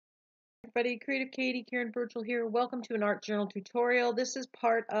Everybody, Creative Katie, Karen Burchill here. Welcome to an art journal tutorial. This is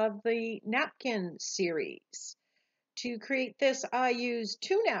part of the napkin series. To create this, I use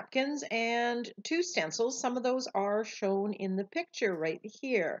 2 napkins and 2 stencils. Some of those are shown in the picture right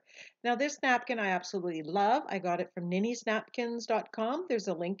here. Now this napkin I absolutely love. I got it from ninniesnapkins.com. There's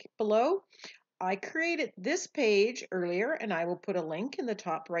a link below. I created this page earlier and I will put a link in the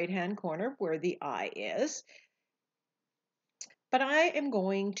top right hand corner where the eye is. But I am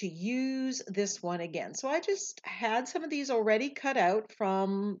going to use this one again. So I just had some of these already cut out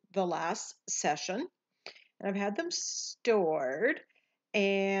from the last session, and I've had them stored,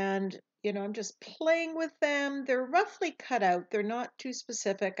 and I'm just playing with them. They're roughly cut out. They're not too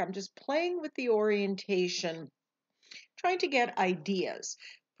specific. I'm just playing with the orientation, trying to get ideas,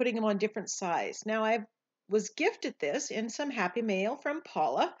 putting them on different size. Now I was gifted this in some happy mail from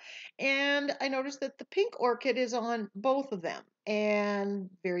Paula, and I noticed that the pink orchid is on both of them and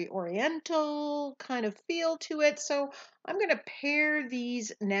very oriental kind of feel to it. So I'm going to pair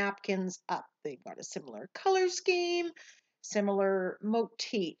these napkins up. They've got a similar color scheme, similar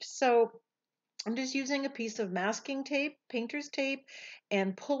motif. So I'm just using a piece of masking tape, painter's tape,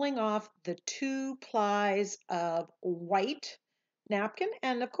 and pulling off the 2 plies of white napkin.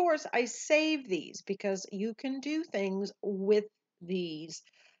 And of course, I save these because you can do things with these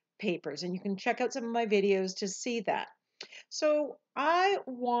papers, and you can check out some of my videos to see that. So I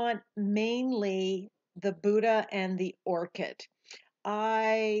want mainly the Buddha and the orchid.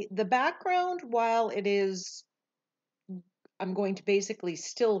 The background, while I'm going to basically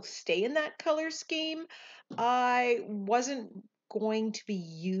still stay in that color scheme, I wasn't going to be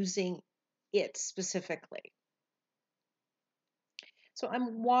using it specifically. So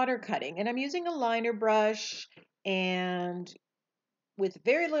I'm water cutting and I'm using a liner brush, and with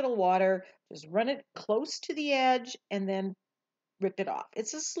very little water, just run it close to the edge and then rip it off.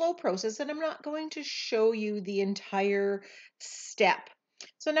 It's a slow process and I'm not going to show you the entire step.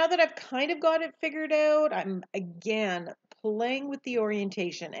 So now that I've kind of got it figured out, I'm again playing with the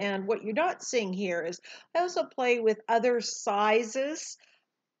orientation. And what you're not seeing here is I also play with other sizes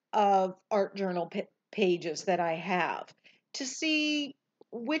of art journal pages that I have to see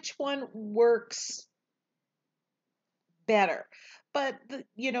which one works better. But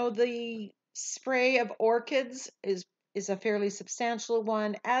the spray of orchids is a fairly substantial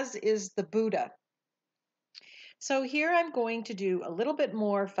one, as is the Buddha. So here I'm going to do a little bit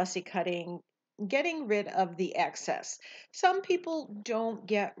more fussy cutting, getting rid of the excess. Some people don't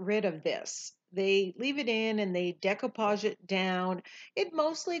get rid of this. They leave it in and they decoupage it down. It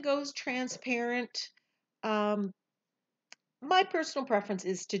mostly goes transparent. Um, my personal preference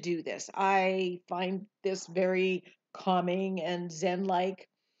is to do this. I find this very calming and zen-like.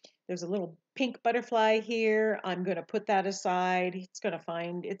 There's a little pink butterfly here. I'm going to put that aside. It's going to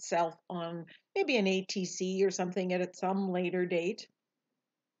find itself on maybe an ATC or something at some later date.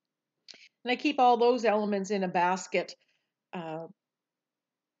 And I keep all those elements in a basket uh,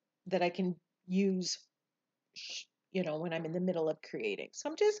 that I can use, when I'm in the middle of creating. So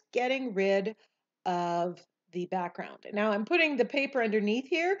I'm just getting rid of the background. Now I'm putting the paper underneath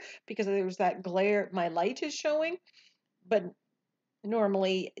here because there's that glare my light is showing, but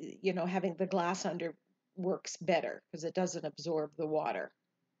normally, having the glass under works better because it doesn't absorb the water.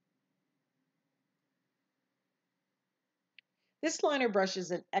 This liner brush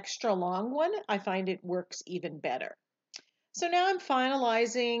is an extra long one. I find it works even better. So now I'm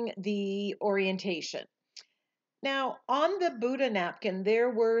finalizing the orientation. Now on the Buddha napkin, there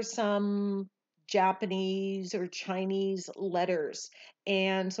were some Japanese or Chinese letters.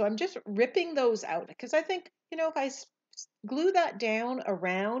 And so I'm just ripping those out because I think, if I glue that down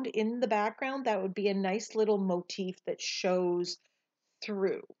around in the background, that would be a nice little motif that shows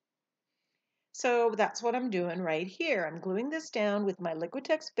through. So that's what I'm doing right here. I'm gluing this down with my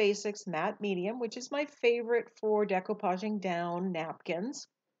Liquitex Basics Matte Medium, which is my favorite for decoupaging down napkins.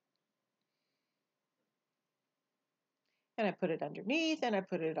 And I put it underneath and I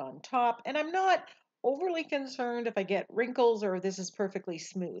put it on top. And I'm not overly concerned if I get wrinkles or this is perfectly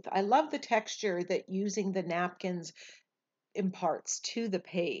smooth. I love the texture that using the napkins imparts to the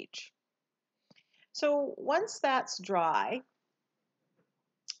page. So once that's dry,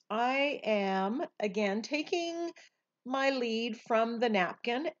 I am again taking my lead from the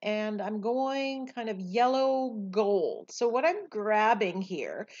napkin and I'm going kind of yellow gold. So what I'm grabbing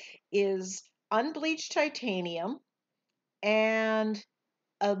here is unbleached titanium and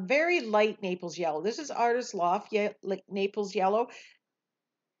a very light Naples yellow. This is Artist Loft Naples yellow.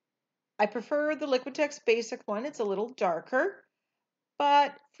 I prefer the Liquitex Basic one. It's a little darker,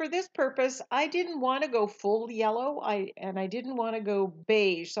 But for this purpose, I didn't want to go full yellow, and I didn't want to go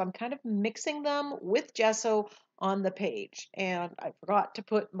beige. So I'm kind of mixing them with gesso on the page. And I forgot to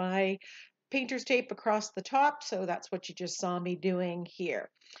put my painter's tape across the top, so that's what you just saw me doing here.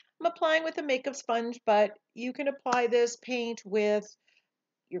 I'm applying with a makeup sponge, but you can apply this paint with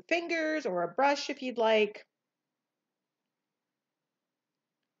your fingers or a brush if you'd like.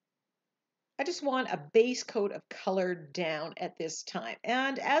 I just want a base coat of color down at this time.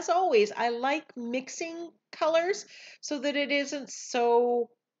 And as always, I like mixing colors so that it isn't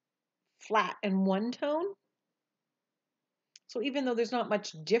so flat and one tone. So even though there's not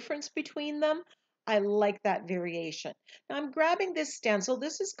much difference between them, I like that variation. Now I'm grabbing this stencil.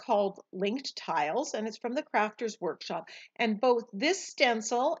 This is called Linked Tiles, and it's from the Crafter's Workshop. And both this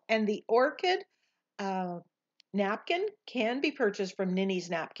stencil and the Orchid uh, napkin can be purchased from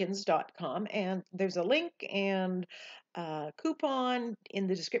ninniesnapkins.com, and there's a link and a coupon in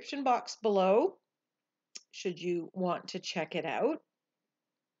the description box below should you want to check it out.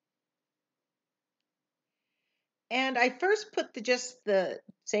 And I first put just the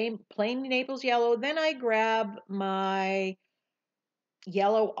same plain Naples yellow, then I grab my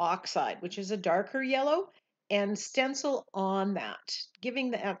yellow oxide, which is a darker yellow, and stencil on that,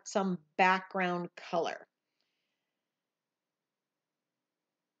 giving that some background color.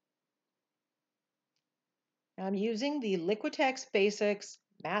 I'm using the Liquitex Basics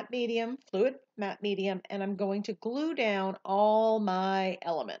matte medium, fluid matte medium, and I'm going to glue down all my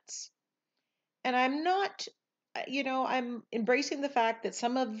elements. And I'm not, I'm embracing the fact that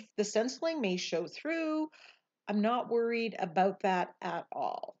some of the stenciling may show through. I'm not worried about that at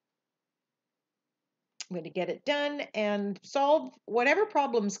all. I'm going to get it done and solve whatever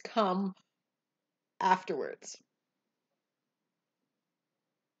problems come afterwards.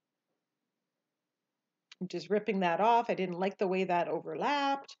 I'm just ripping that off. I didn't like the way that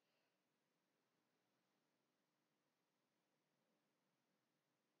overlapped.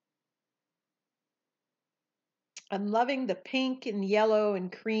 I'm loving the pink and yellow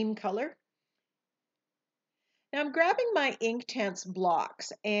and cream color. Now I'm grabbing my Inktense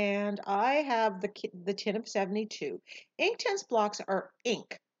blocks, and I have the tin of 72. Inktense blocks are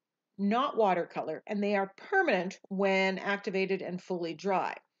ink, not watercolor, and they are permanent when activated and fully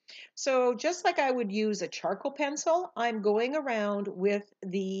dry. So just like I would use a charcoal pencil, I'm going around with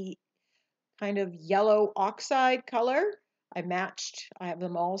the kind of yellow oxide color. I have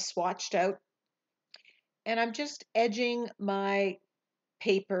them all swatched out, and I'm just edging my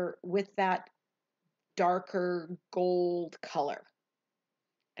paper with that darker gold color.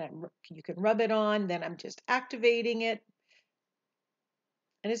 And you can rub it on, then I'm just activating it.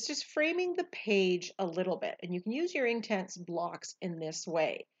 And it's just framing the page a little bit. And you can use your Inktense blocks in this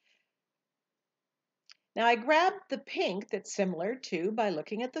way. Now I grabbed the pink that's similar to by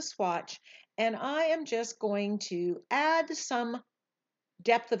looking at the swatch, and I am just going to add some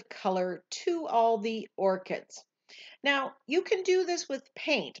depth of color to all the orchids. Now you can do this with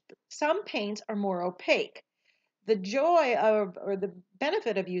paint. Some paints are more opaque. The joy of, or the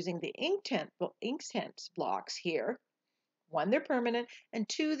benefit of using the Inktense blocks here, one, they're permanent, and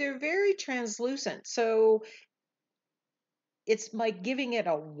two, they're very translucent. So it's like giving it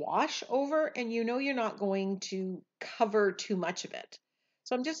a wash over, and you know you're not going to cover too much of it.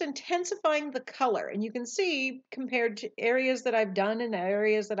 So I'm just intensifying the color, and you can see compared to areas that I've done and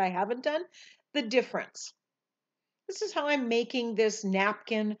areas that I haven't done, the difference. This is how I'm making this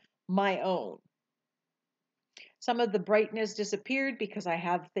napkin my own. Some of the brightness disappeared because I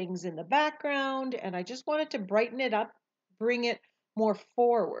have things in the background, and I just wanted to brighten it up, bring it more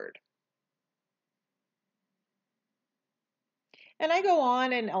forward. And I go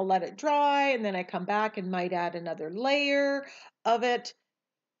on and I'll let it dry, and then I come back and might add another layer of it.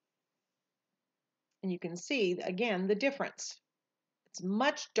 And you can see, again, the difference. It's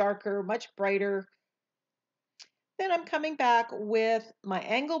much darker, much brighter. Then I'm coming back with my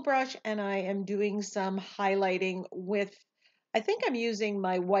angle brush, and I am doing some highlighting with, I think I'm using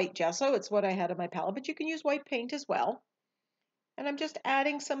my white gesso. It's what I had on my palette, but you can use white paint as well. And I'm just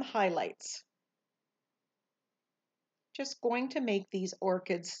adding some highlights. Just going to make these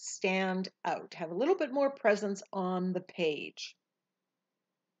orchids stand out, have a little bit more presence on the page.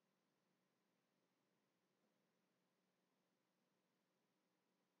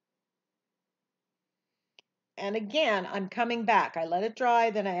 And again, I'm coming back. I let it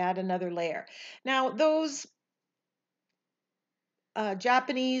dry, then I add another layer. Now, those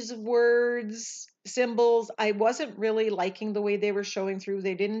Japanese words, symbols, I wasn't really liking the way they were showing through.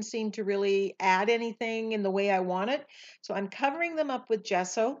 They didn't seem to really add anything in the way I want it. So I'm covering them up with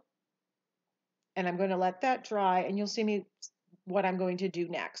gesso, and I'm going to let that dry, and you'll see me what I'm going to do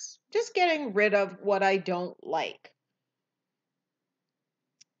next. Just getting rid of what I don't like.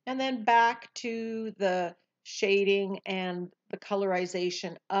 And then back to the shading and the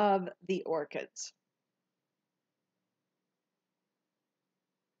colorization of the orchids.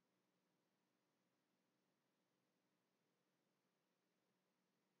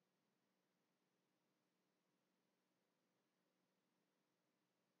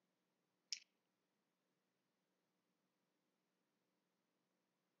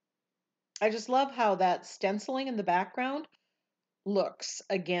 I just love how that stenciling in the background looks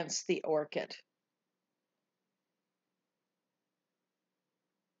against the orchid.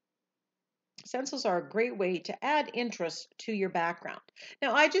 Stencils are a great way to add interest to your background.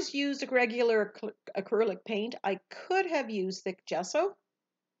 Now, I just used a regular acrylic paint. I could have used thick gesso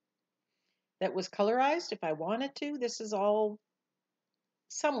that was colorized if I wanted to. This is all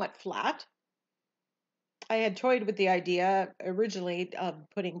somewhat flat. I had toyed with the idea originally of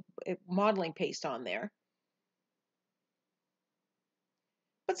putting modeling paste on there.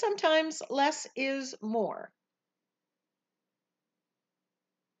 But sometimes less is more.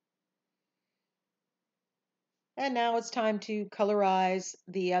 And now it's time to colorize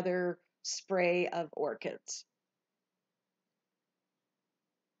the other spray of orchids.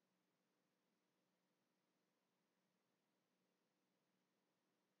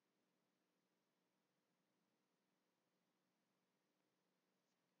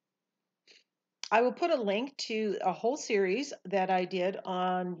 I will put a link to a whole series that I did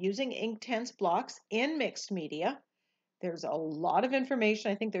on using Inktense blocks in mixed media. There's a lot of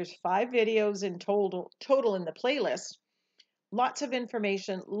information. I think there's 5 videos in total in the playlist. Lots of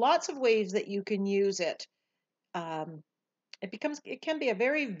information, lots of ways that you can use it. It can be a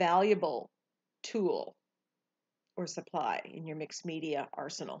very valuable tool or supply in your mixed media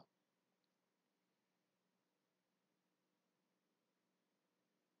arsenal.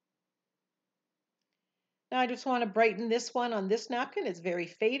 Now I just want to brighten this one on this napkin. It's very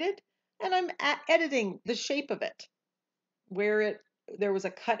faded, and I'm editing the shape of it. Where there was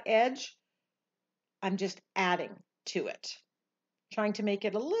a cut edge, I'm just adding to it, trying to make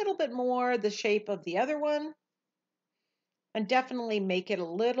it a little bit more the shape of the other one, and definitely make it a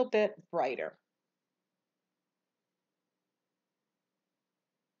little bit brighter.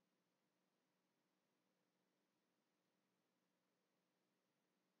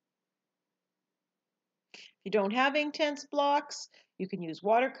 If you don't have Inktense blocks, you can use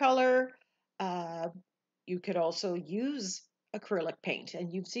watercolor. Uh, you could also use acrylic paint,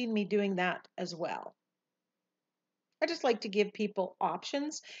 and you've seen me doing that as well. I just like to give people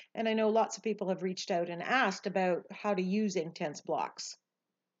options, and I know lots of people have reached out and asked about how to use Inktense blocks.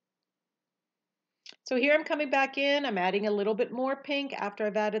 So here I'm coming back in, I'm adding a little bit more pink after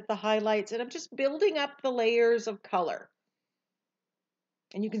I've added the highlights, and I'm just building up the layers of color.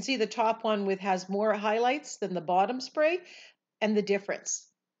 And you can see the top one has more highlights than the bottom spray, and the difference.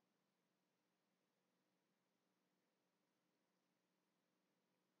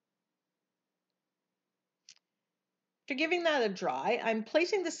 After giving that a dry, I'm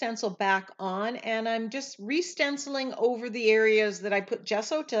placing the stencil back on, and I'm just re-stenciling over the areas that I put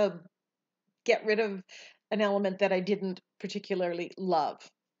gesso to get rid of an element that I didn't particularly love.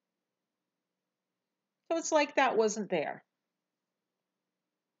 So it's like that wasn't there.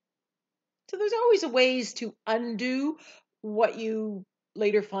 So there's always ways to undo what you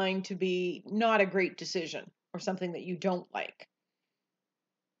later find to be not a great decision or something that you don't like.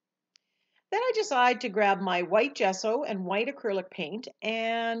 Then I decide to grab my white gesso and white acrylic paint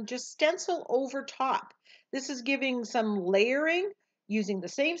and just stencil over top. This is giving some layering using the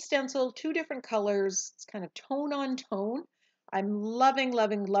same stencil, 2 different colors. It's kind of tone on tone. I'm loving,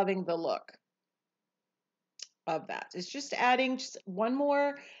 loving, loving the look of that. It's just adding just one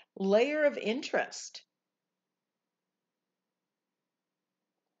more layer of interest.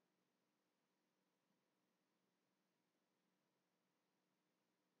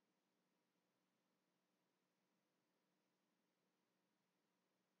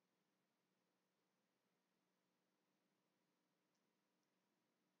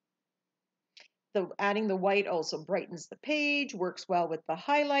 Adding the white also brightens the page, works well with the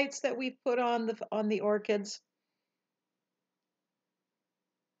highlights that we've put on the orchids.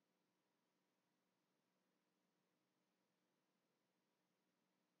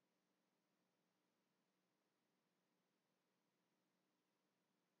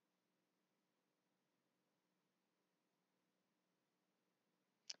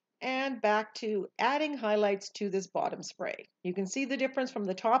 And back to adding highlights to this bottom spray. You can see the difference from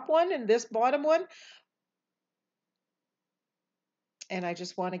the top one and this bottom one. And I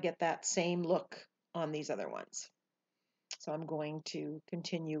just want to get that same look on these other ones. So I'm going to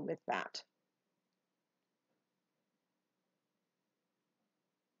continue with that.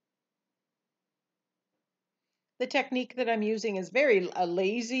 The technique that I'm using is very a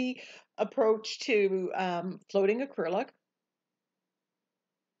lazy approach to floating acrylic.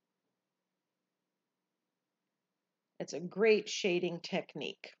 It's a great shading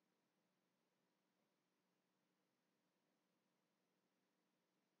technique.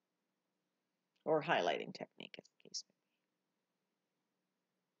 Or highlighting technique, as the case may be.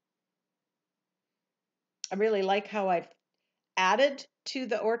 I really like how I've added to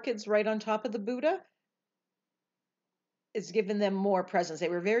the orchids right on top of the Buddha. It's given them more presence. They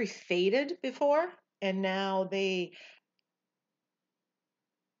were very faded before, and now they,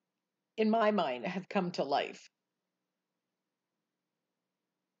 in my mind, have come to life.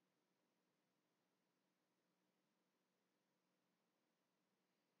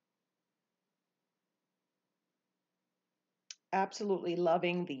 Absolutely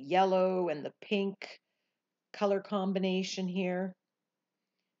loving the yellow and the pink color combination here.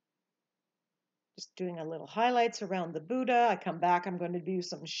 Just doing a little highlights around the Buddha. I come back, I'm going to do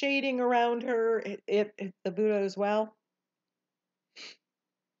some shading around her, the Buddha as well.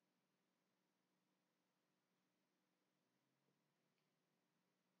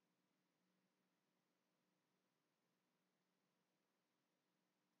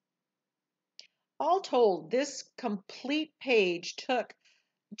 All told, this complete page took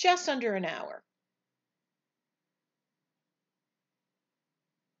just under an hour.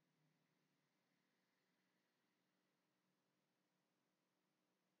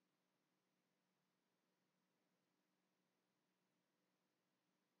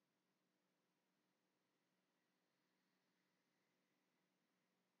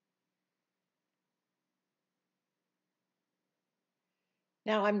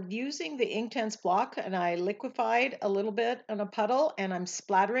 Now I'm using the Inktense block and I liquefied a little bit in a puddle and I'm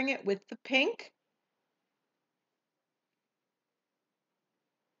splattering it with the pink.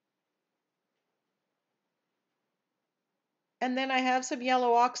 And then I have some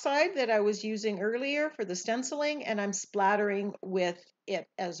yellow oxide that I was using earlier for the stenciling and I'm splattering with it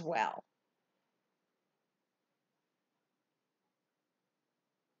as well.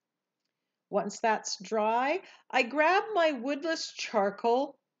 Once that's dry, I grab my woodless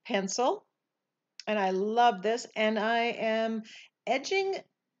charcoal pencil, and I love this, and I am edging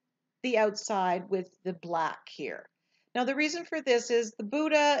the outside with the black here. Now the reason for this is the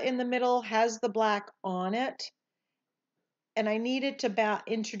Buddha in the middle has the black on it, and I needed to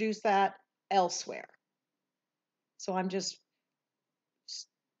introduce that elsewhere. So I'm just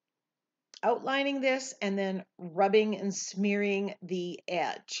outlining this and then rubbing and smearing the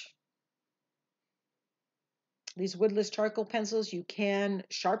edge. These woodless charcoal pencils, you can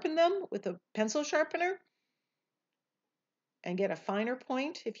sharpen them with a pencil sharpener and get a finer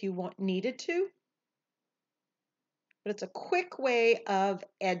point if you needed to. But it's a quick way of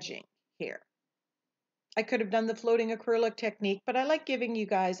edging here. I could have done the floating acrylic technique, but I like giving you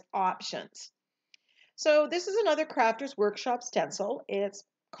guys options. So this is another Crafter's Workshop stencil. It's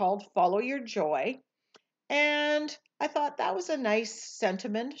called Follow Your Joy. And I thought that was a nice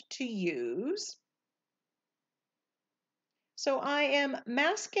sentiment to use. So I am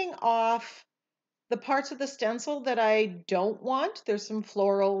masking off the parts of the stencil that I don't want. There's some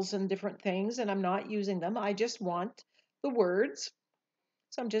florals and different things, and I'm not using them. I just want the words.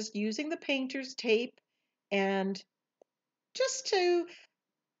 So I'm just using the painter's tape and just to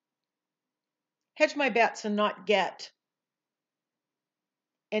hedge my bets and not get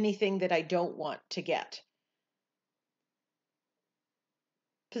anything that I don't want to get.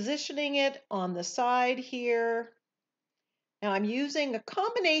 Positioning it on the side here. Now I'm using a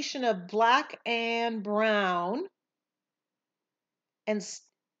combination of black and brown and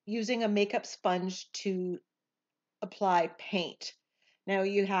using a makeup sponge to apply paint. Now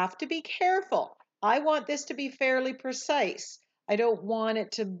you have to be careful. I want this to be fairly precise. I don't want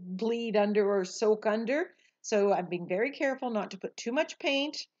it to bleed under or soak under. So I'm being very careful not to put too much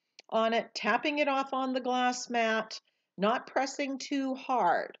paint on it, tapping it off on the glass mat, not pressing too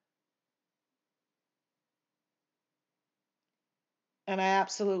hard. And I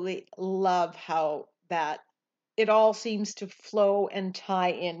absolutely love how it all seems to flow and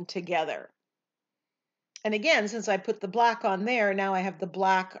tie in together. And again, since I put the black on there, now I have the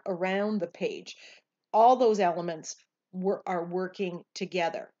black around the page. All those elements are working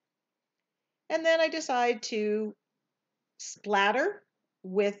together. And then I decide to splatter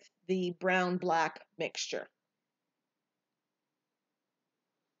with the brown-black mixture.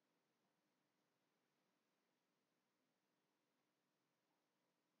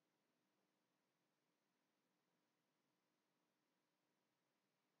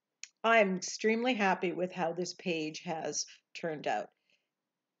 I'm extremely happy with how this page has turned out.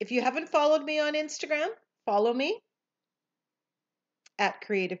 If you haven't followed me on Instagram, follow me at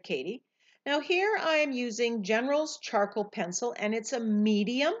Creative Katie. Now here I am using General's charcoal pencil, and it's a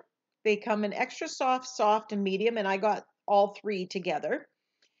medium. They come in extra soft, soft, and medium, and I got all three together.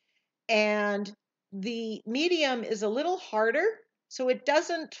 And the medium is a little harder, so it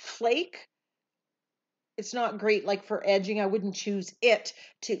doesn't flake. It's not great like for edging. I wouldn't choose it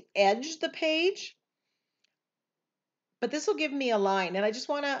to edge the page, but this will give me a line, and I just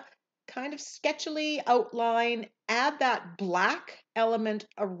want to kind of sketchily outline, add that black element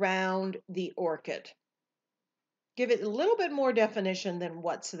around the orchid. Give it a little bit more definition than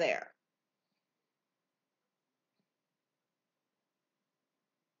what's there.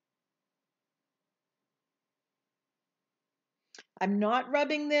 I'm not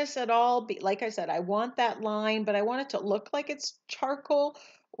rubbing this at all. Like I said, I want that line, but I want it to look like it's charcoal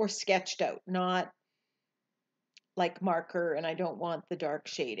or sketched out, not like marker, and I don't want the dark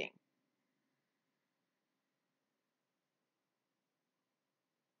shading.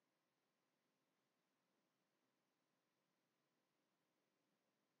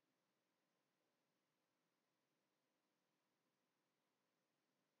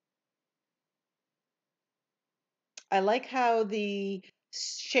 I like how the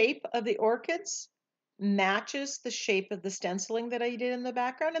shape of the orchids matches the shape of the stenciling that I did in the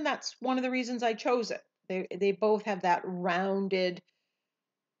background, and that's one of the reasons I chose it. They both have that rounded,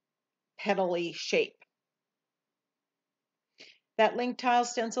 petally shape. That link tile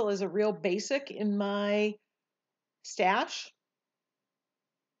stencil is a real basic in my stash.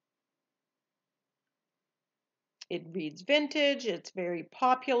 It reads vintage. It's very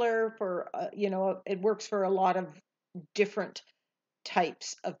popular for, it works for a lot of different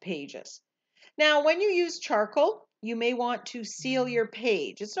types of pages. Now, when you use charcoal, you may want to seal your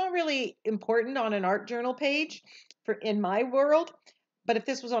page. It's not really important on an art journal page in my world, but if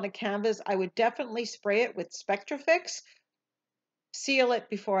this was on a canvas, I would definitely spray it with Spectrafix, seal it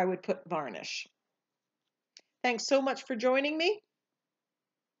before I would put varnish. Thanks so much for joining me.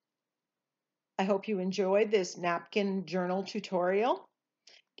 I hope you enjoyed this napkin journal tutorial.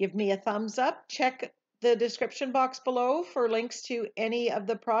 Give me a thumbs up. Check the description box below for links to any of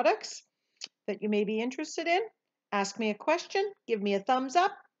the products that you may be interested in. Ask me a question, give me a thumbs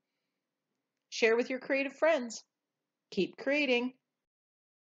up, share with your creative friends. Keep creating.